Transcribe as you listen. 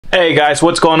Hey guys,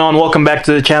 what's going on? Welcome back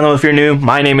to the channel if you're new.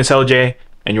 My name is LJ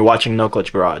and you're watching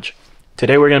NoClutch Garage.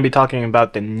 Today we're going to be talking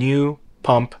about the new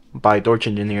pump by Dorch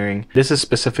Engineering. This is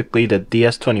specifically the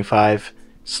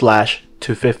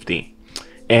DS25-250.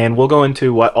 And we'll go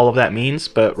into what all of that means,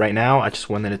 but right now I just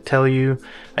wanted to tell you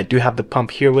I do have the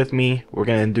pump here with me. We're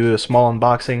going to do a small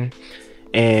unboxing,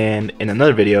 and in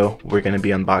another video we're going to be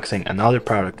unboxing another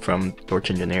product from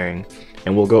Dorch Engineering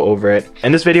and we'll go over it.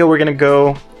 In this video we're going to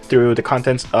go through the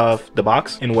contents of the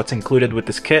box and what's included with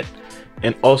this kit,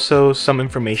 and also some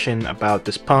information about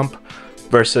this pump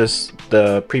versus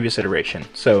the previous iteration.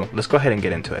 So let's go ahead and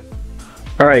get into it.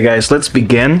 Alright guys, let's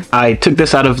begin. I took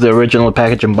this out of the original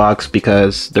packaging box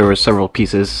because there were several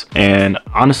pieces, and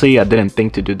honestly I didn't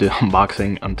think to do the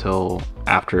unboxing until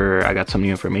after I got some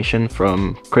new information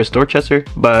from Chris Dorchester.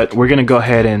 But we're gonna go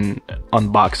ahead and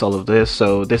unbox all of this.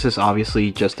 So this is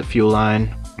obviously just the fuel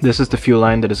line. This is the fuel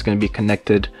line that is going to be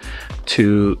connected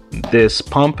to this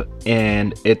pump,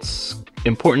 and it's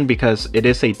important because it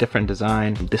is a different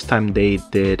design. This time they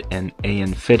did an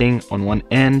AN fitting on one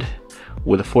end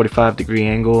with a 45-degree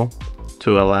angle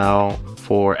to allow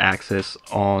for access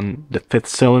on the 5th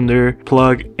cylinder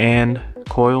plug and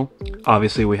coil.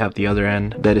 Obviously we have the other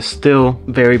end that is still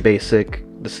very basic,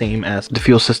 the same as the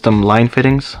fuel system line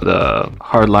fittings. The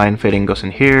hard line fitting goes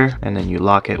in here and then you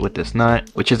lock it with this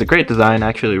nut, which is a great design. I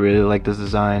actually really like this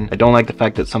design. I don't like the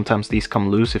fact that sometimes these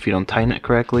come loose if you don't tighten it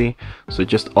correctly, so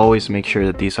just always make sure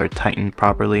that these are tightened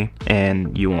properly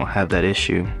and you won't have that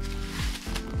issue.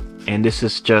 And this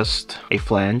is just a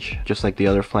flange, just like the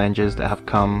other flanges that have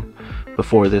come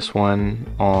before this one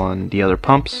on the other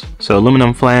pumps. So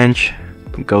aluminum flange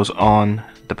goes on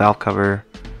the valve cover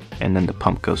and then the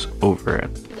pump goes over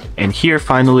it. And here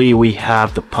finally we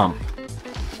have the pump,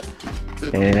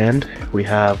 and we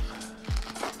have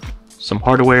some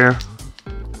hardware.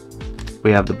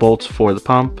 We have the bolts for the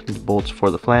pump, the bolts for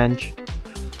the flange,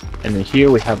 and then here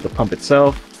we have the pump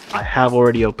itself. I have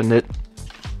already opened it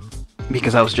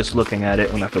because I was just looking at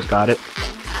it when I first got it.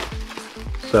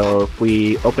 So if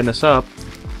we open this up,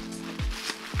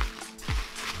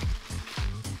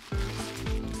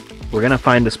 we're gonna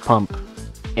find this pump,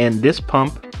 and this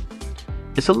pump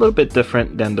is a little bit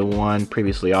different than the one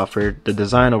previously offered. The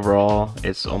design overall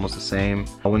is almost the same.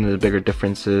 One of the bigger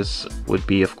differences would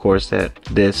be, of course, that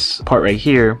this part right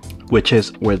here, which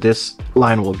is where this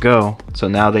line will go, so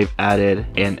now they've added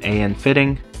an AN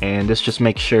fitting, and this just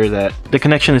makes sure that the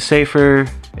connection is safer,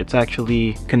 it's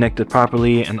actually connected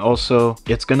properly, and also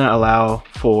it's gonna allow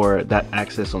for that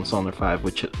access on cylinder 5,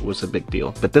 which was a big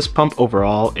deal. But this pump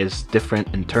overall is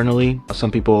different internally.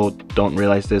 Some people don't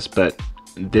realize this, but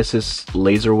this is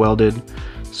laser welded.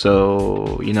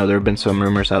 So, you know, there have been some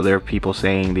rumors out there, people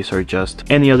saying these are just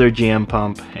any other GM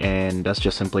pump, and that's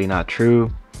just simply not true.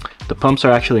 The pumps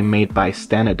are actually made by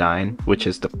Stanadyne, which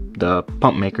is the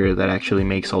pump maker that actually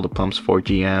makes all the pumps for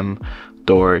GM,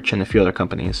 Dorch, and a few other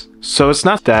companies. So it's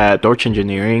not that Dorch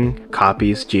Engineering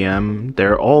copies GM,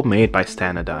 they're all made by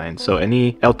Stanadyne. So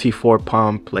any LT4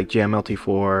 pump, like GM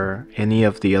LT4, any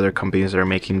of the other companies that are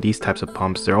making these types of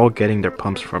pumps, they're all getting their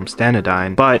pumps from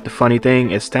Stanadyne. But the funny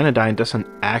thing is Stanadyne doesn't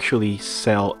actually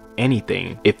sell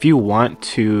anything. If you want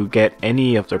to get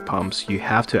any of their pumps, you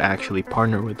have to actually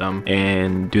partner with them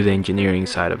and do the engineering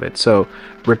side of it. So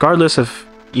regardless of,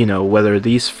 you know, whether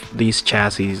these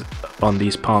chassis on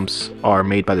these pumps are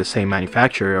made by the same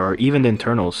manufacturer, or even the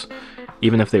internals,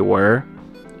 even if they were,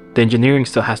 the engineering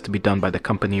still has to be done by the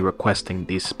company requesting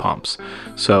these pumps.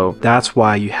 So that's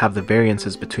why you have the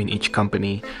variances between each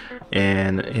company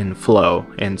and in flow.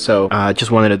 And so I just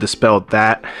wanted to dispel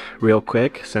that real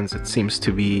quick, since it seems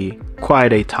to be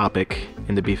quite a topic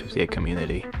in the B58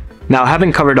 community. Now,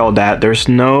 having covered all that, there's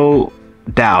no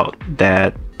doubt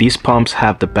that these pumps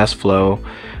have the best flow.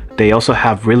 They also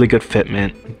have really good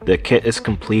fitment. The kit is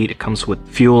complete. It comes with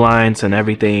fuel lines and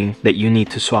everything that you need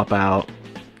to swap out.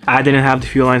 I didn't have the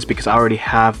fuel lines because I already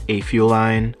have a fuel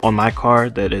line on my car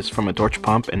that is from a Dorch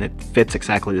pump, and it fits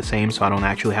exactly the same, so I don't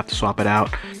actually have to swap it out.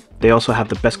 They also have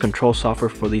the best control software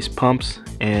for these pumps,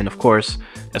 and of course,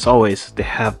 as always, they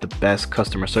have the best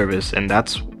customer service, and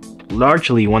that's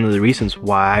largely one of the reasons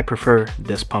why I prefer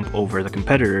this pump over the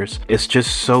competitors. It's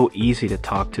just so easy to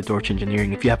talk to Dorch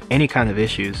Engineering if you have any kind of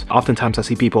issues. Oftentimes I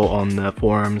see people on the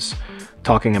forums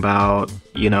talking about,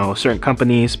 you know, certain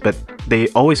companies, but they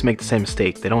always make the same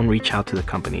mistake. They don't reach out to the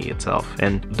company itself.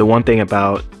 And the one thing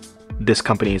about this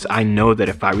company is I know that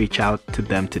if I reach out to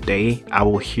them today, I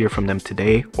will hear from them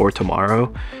today or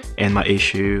tomorrow, and my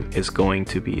issue is going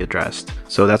to be addressed.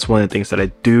 So that's one of the things that I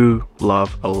do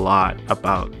love a lot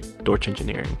about Dorch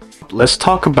Engineering. Let's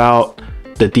talk about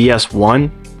the DS1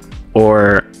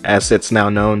 or as it's now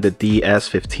known, the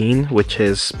DS15, which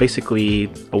is basically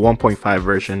a 1.5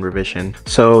 version revision.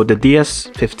 So the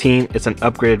DS15 is an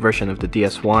upgraded version of the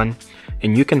DS1,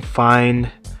 and you can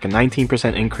find a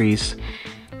 19% increase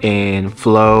in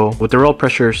flow. With the roll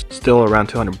pressure still around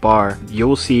 200 bar,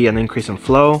 you'll see an increase in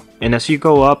flow, and as you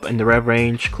go up in the rev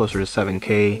range closer to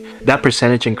 7K, that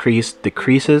percentage increase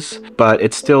decreases, but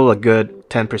it's still a good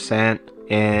 10%.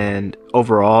 And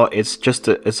overall,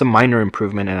 it's a minor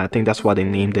improvement, and I think that's why they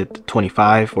named it the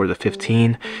 25 or the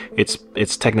 15.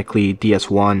 It's technically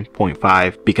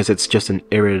DS1.5 because it's just an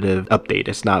iterative update.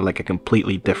 It's not like a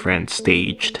completely different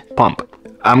staged pump.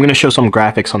 I'm going to show some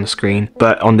graphics on the screen,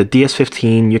 but on the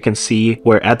DS15 you can see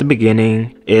where at the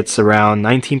beginning it's around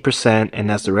 19%, and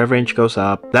as the rev range goes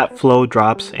up, that flow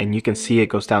drops and you can see it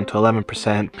goes down to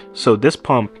 11%. So this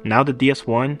pump, now the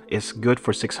DS1, is good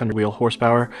for 600 wheel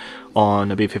horsepower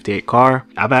on a B58 car.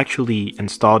 I've actually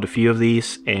installed a few of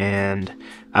these and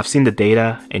I've seen the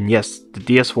data, and yes, the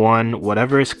DS1,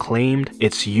 whatever is claimed,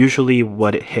 it's usually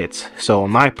what it hits. So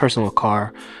on my personal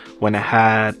car, when I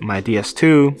had my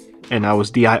DS2 and I was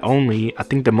DI only, I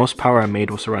think the most power I made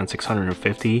was around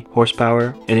 650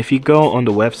 horsepower. And if you go on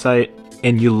the website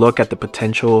and you look at the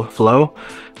potential flow,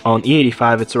 on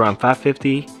E85 it's around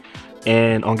 550,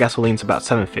 and on gasoline it's about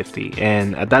 750.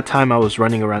 And at that time I was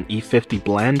running around E50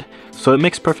 blend, so it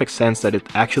makes perfect sense that it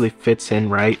actually fits in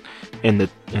right in the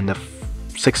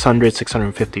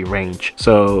 600-650 range.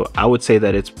 So I would say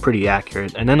that it's pretty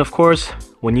accurate. And then of course,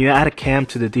 when you add a cam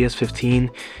to the DS15,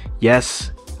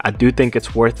 yes, I do think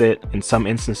it's worth it in some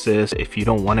instances if you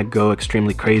don't want to go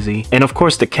extremely crazy. And of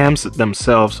course the cams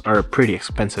themselves are pretty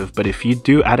expensive, but if you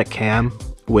do add a cam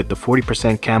with the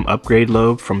 40% cam upgrade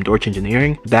lobe from Dorch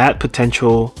Engineering, that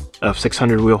potential of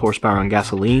 600 wheel horsepower on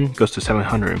gasoline goes to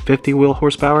 750 wheel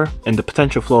horsepower, and the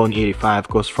potential flow in E85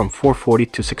 goes from 440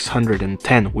 to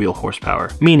 610 wheel horsepower.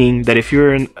 Meaning that if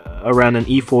you're around an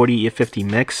E40, E50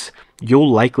 mix,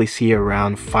 you'll likely see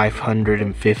around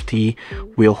 550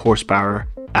 wheel horsepower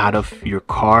out of your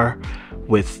car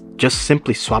with just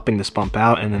simply swapping this pump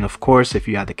out. And then of course, if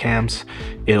you add the cams,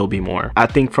 it'll be more. I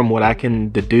think from what I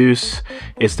can deduce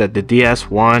is that the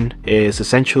DS1 is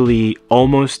essentially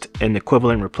almost an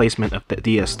equivalent replacement of the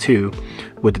DS2,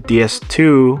 with the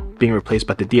DS2 being replaced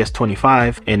by the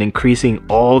DS25 and increasing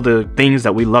all the things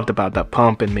that we loved about that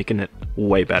pump and making it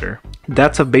way better.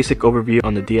 That's a basic overview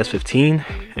on the DS15,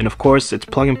 and of course it's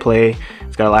plug and play,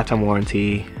 it's got a lifetime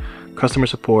warranty, customer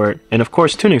support, and of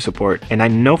course tuning support. And I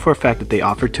know for a fact that they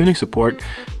offer tuning support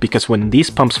because when these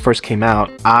pumps first came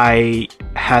out, I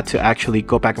had to actually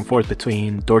go back and forth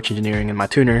between Dorch Engineering and my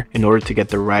tuner in order to get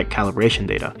the right calibration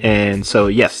data. And so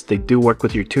yes, they do work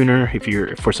with your tuner. If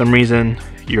you're, for some reason,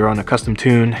 you're on a custom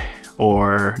tune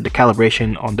or the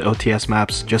calibration on the OTS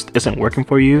maps just isn't working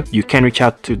for you, you can reach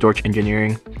out to Dorch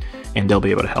Engineering and they'll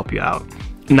be able to help you out.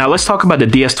 Now let's talk about the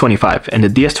DS25, and the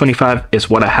DS25 is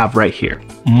what I have right here.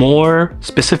 More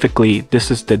specifically, this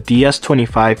is the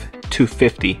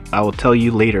DS25-250. I will tell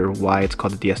you later why it's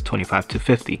called the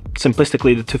DS25-250.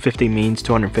 Simplistically, the 250 means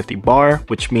 250 bar,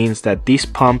 which means that these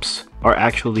pumps are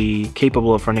actually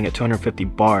capable of running at 250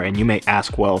 bar. And you may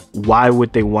ask, well, why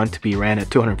would they want to be ran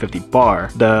at 250 bar?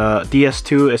 The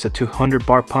DS2 is a 200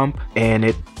 bar pump, and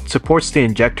it supports the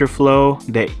injector flow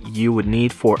that you would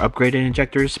need for upgraded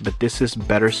injectors, but this is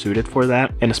better suited for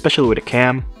that. And especially with a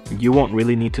cam, you won't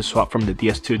really need to swap from the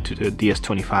DS2 to the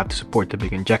DS25 to support the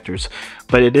big injectors,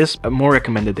 but it is more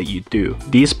recommended that you do.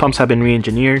 These pumps have been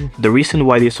re-engineered. The reason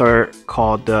why these are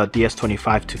called the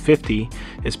DS25-250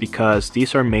 is because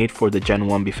these are made for the Gen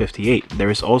 1 B58. There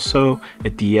is also a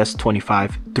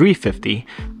DS25-350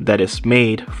 that is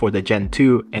made for the Gen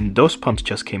 2, and those pumps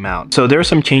just came out. So there are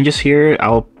some changes here.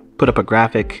 I'll put up a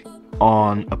graphic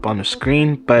up on the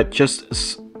screen, but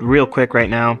just real quick right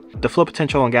now, the flow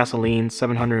potential on gasoline,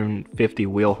 750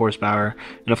 wheel horsepower,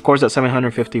 and of course that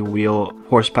 750 wheel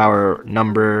horsepower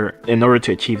number, in order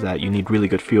to achieve that, you need really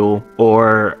good fuel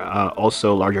or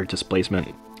also larger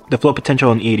displacement. The flow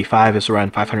potential in E85 is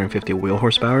around 550 wheel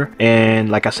horsepower, and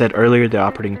like I said earlier, the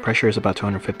operating pressure is about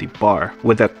 250 bar.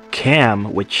 With a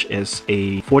cam, which is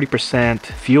a 40%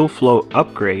 fuel flow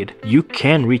upgrade, you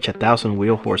can reach 1,000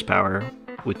 wheel horsepower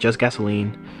with just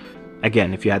gasoline.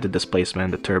 Again, if you had the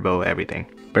displacement, the turbo, everything,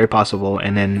 very possible.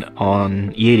 And then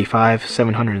on E85,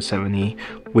 770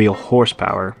 wheel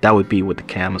horsepower, that would be with the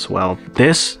cam as well.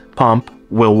 This pump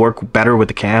will work better with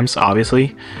the cams,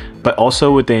 obviously, but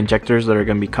also with the injectors that are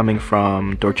going to be coming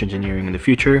from Dorch Engineering in the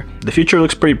future. The future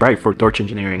looks pretty bright for Dorch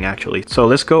Engineering, actually. So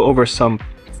let's go over some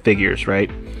figures, right?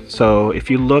 So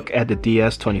if you look at the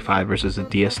DS25 versus the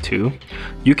DS2,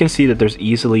 you can see that there's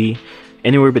easily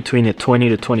anywhere between a 20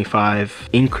 to 25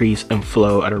 increase in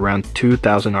flow at around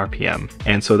 2000 RPM.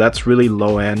 And so that's really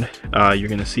low end. You're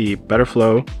gonna see better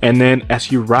flow. And then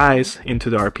as you rise into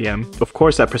the RPM, of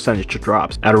course that percentage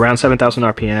drops. At around 7000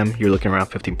 RPM, you're looking around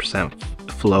 15%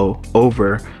 flow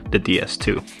over the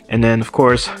DS2. And then of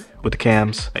course, with the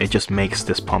cams, it just makes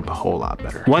this pump a whole lot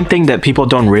better. One thing that people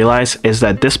don't realize is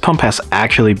that this pump has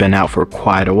actually been out for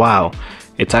quite a while.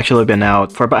 It's actually been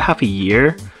out for about half a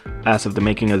year as of the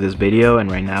making of this video,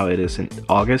 and right now it is in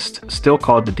August. Still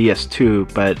called the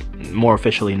DS2, but more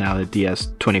officially now the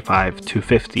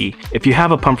DS25-250. If you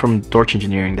have a pump from Dorch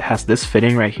Engineering that has this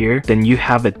fitting right here, then you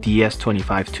have a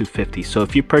DS25-250. So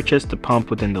if you purchased the pump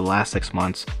within the last 6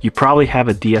 months, you probably have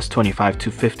a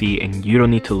DS25-250 and you don't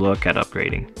need to look at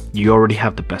upgrading. You already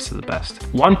have the best of the best.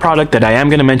 One product that I am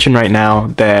going to mention right now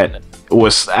that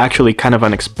was actually kind of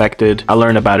unexpected, I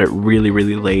learned about it really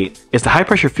late, is the high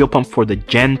pressure fuel pump for the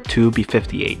Gen 2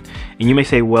 B58. And you may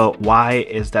say, well, why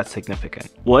is that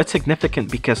significant? Well, it's significant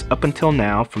because up until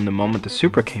now, from the moment the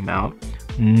Supra came out,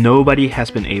 nobody has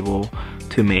been able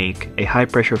to make a high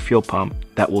pressure fuel pump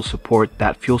that will support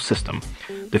that fuel system.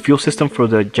 The fuel system for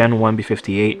the Gen 1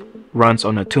 B58 runs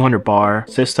on a 200 bar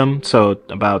system, so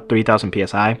about 3000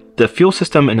 psi. The fuel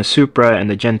system in the Supra and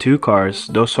the Gen 2 cars,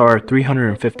 those are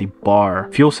 350 bar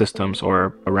fuel systems,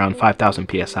 or around 5000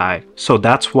 psi. So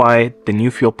that's why the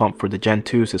new fuel pump for the Gen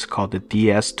 2s is called the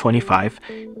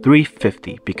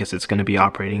DS25-350, because it's going to be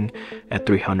operating at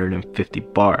 350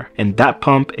 bar. And that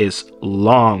pump is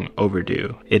long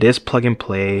overdue. It is plug and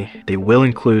play. They will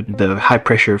include the high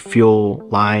pressure fuel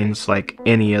lines like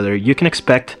any other. You can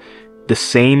expect the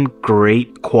same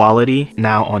great quality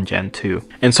now on Gen 2.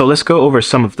 And so let's go over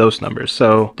some of those numbers.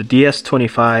 So the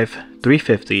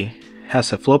DS25-350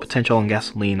 has a flow potential on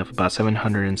gasoline of about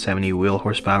 770 wheel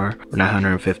horsepower or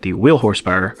 950 wheel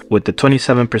horsepower with the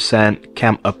 27%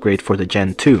 cam upgrade for the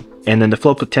Gen 2. And then the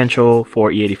flow potential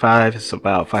for E85 is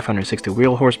about 560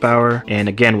 wheel horsepower. And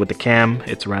again, with the cam,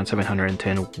 it's around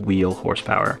 710 wheel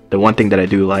horsepower. The one thing that I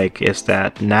do like is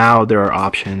that now there are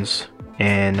options,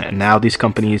 and now these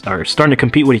companies are starting to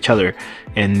compete with each other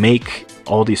and make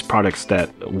all these products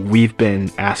that we've been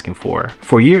asking for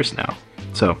years now.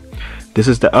 So this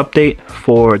is the update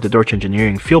for the Dorch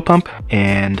Engineering fuel pump,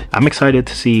 and I'm excited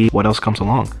to see what else comes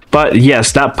along. But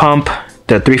yes, that pump,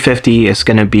 the 350, is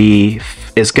gonna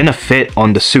fit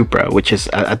on the Supra, which is,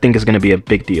 I think, is gonna be a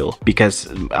big deal, because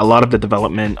a lot of the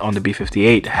development on the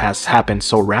B58 has happened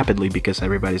so rapidly because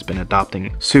everybody's been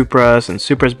adopting Supras, and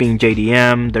Supras being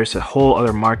JDM, there's a whole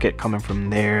other market coming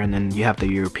from there, and then you have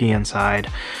the European side.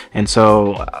 And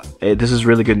so this is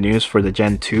really good news for the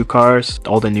Gen 2 cars,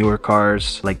 all the newer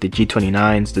cars like the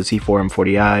G29s, the Z4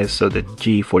 M40Is, so the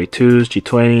G42s,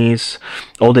 G20s,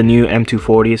 all the new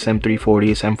M240s,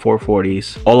 M340s, M440s,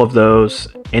 all of those,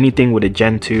 anything with a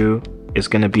Gen 2 is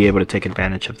going to be able to take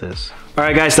advantage of this.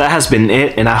 Alright guys, that has been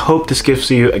it, and I hope this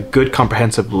gives you a good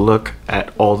comprehensive look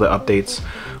at all the updates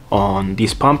on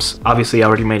these pumps. Obviously I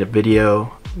already made a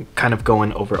video kind of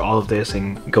going over all of this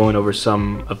and going over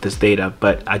some of this data,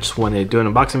 but I just wanted to do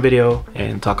an unboxing video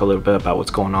and talk a little bit about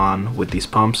what's going on with these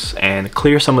pumps and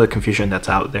clear some of the confusion that's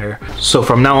out there. So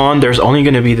from now on, there's only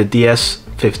going to be the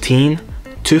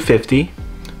DS15-250.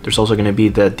 There's also going to be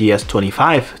the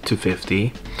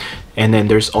DS25-250, and then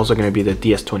there's also going to be the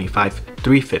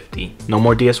DS25-350. No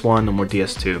more DS1, no more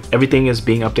DS2. Everything is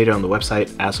being updated on the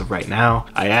website as of right now.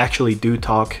 I actually do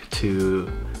talk to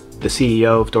the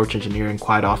CEO of Dorch Engineering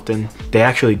quite often. They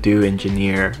actually do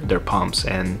engineer their pumps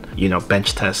and, you know,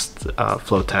 bench test,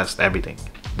 flow test, everything.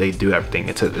 They do everything.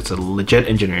 It's a legit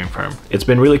engineering firm. It's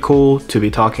been really cool to be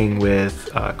talking with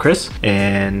Chris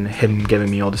and him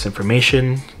giving me all this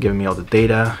information, giving me all the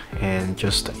data, and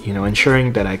just, you know,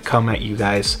 ensuring that I come at you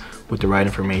guys with the right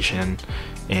information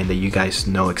and that you guys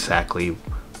know exactly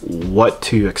what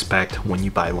to expect when you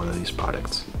buy one of these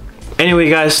products. Anyway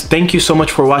guys, thank you so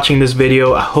much for watching this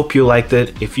video. I hope you liked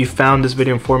it. If you found this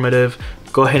video informative,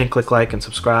 go ahead and click like and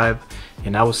subscribe,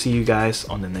 and I will see you guys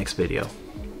on the next video.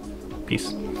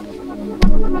 Peace.